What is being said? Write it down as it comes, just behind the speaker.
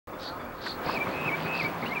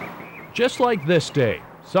Just like this day,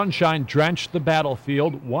 sunshine drenched the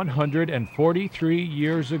battlefield 143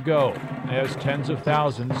 years ago as tens of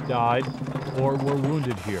thousands died or were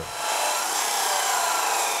wounded here.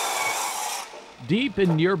 Deep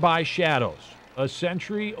in nearby shadows, a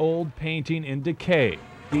century-old painting in decay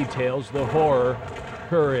details the horror,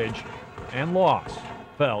 courage, and loss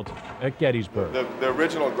felt at Gettysburg. The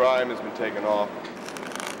original grime has been taken off.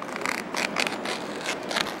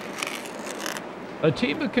 A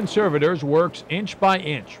team of conservators works inch by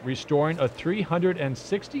inch, restoring a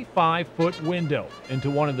 365-foot window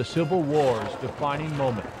into one of the Civil War's defining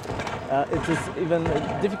moments. It is even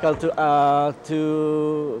difficult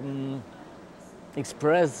to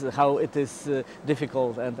express how it is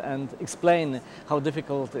difficult and explain how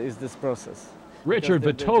difficult is this process. Richard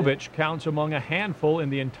Vitovich counts among a handful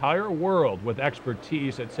in the entire world with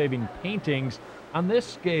expertise at saving paintings on this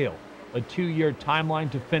scale. A 2-year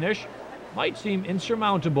timeline to finish might seem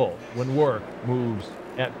insurmountable when work moves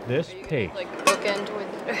at this pace. Like bookend with.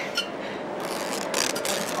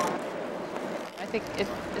 I think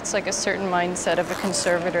it's like a certain mindset of a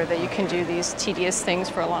conservator that you can do these tedious things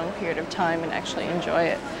for a long period of time and actually enjoy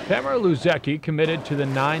it. Tamara Luzecki committed to the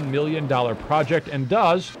 $9 million project and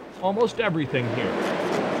does almost everything here.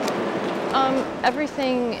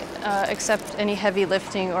 Everything except any heavy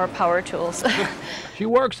lifting or power tools. She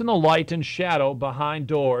works in the light and shadow behind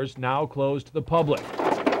doors now closed to the public.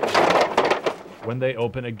 When they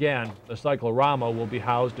open again, the cyclorama will be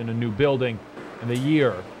housed in a new building, and the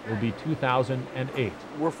year will be 2008.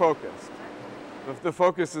 We're focused. The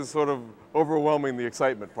focus is sort of overwhelming the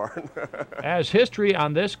excitement part. As history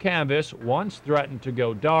on this canvas, once threatened to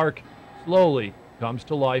go dark, slowly comes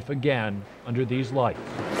to life again under these lights.